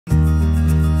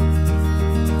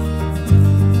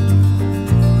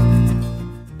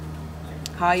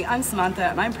Hi, I'm Samantha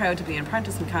and I'm proud to be an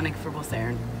apprentice mechanic for Bus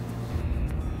Éireann.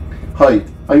 Hi,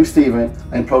 I'm Stephen.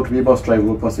 I'm proud to be a bus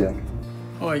driver with Bus Éireann.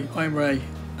 Hi, I'm Ray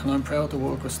and I'm proud to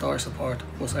work with Star Support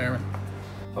Bus Éireann.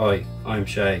 Hi, I'm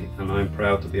Shay and I'm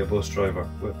proud to be a bus driver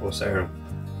with Bus Éireann.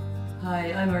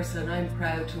 Hi, I'm Ursula and I'm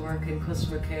proud to work in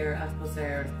customer care at Bus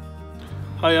Éireann.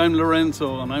 Hi, I'm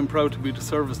Lorenzo and I'm proud to be the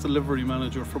service delivery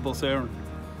manager for Bus Éireann.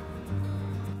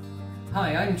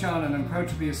 Hi, I'm John and I'm proud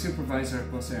to be a supervisor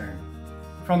at Bus Éireann.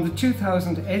 From the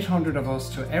 2,800 of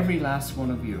us to every last one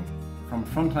of you, from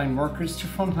frontline workers to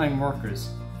frontline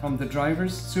workers, from the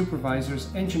drivers, supervisors,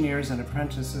 engineers and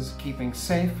apprentices keeping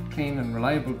safe, clean and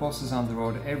reliable buses on the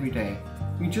road every day,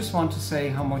 we just want to say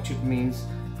how much it means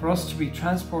for us to be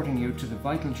transporting you to the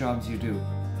vital jobs you do,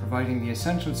 providing the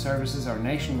essential services our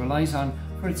nation relies on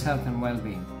for its health and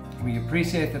well-being. We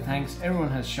appreciate the thanks everyone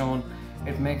has shown.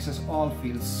 It makes us all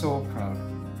feel so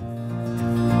proud.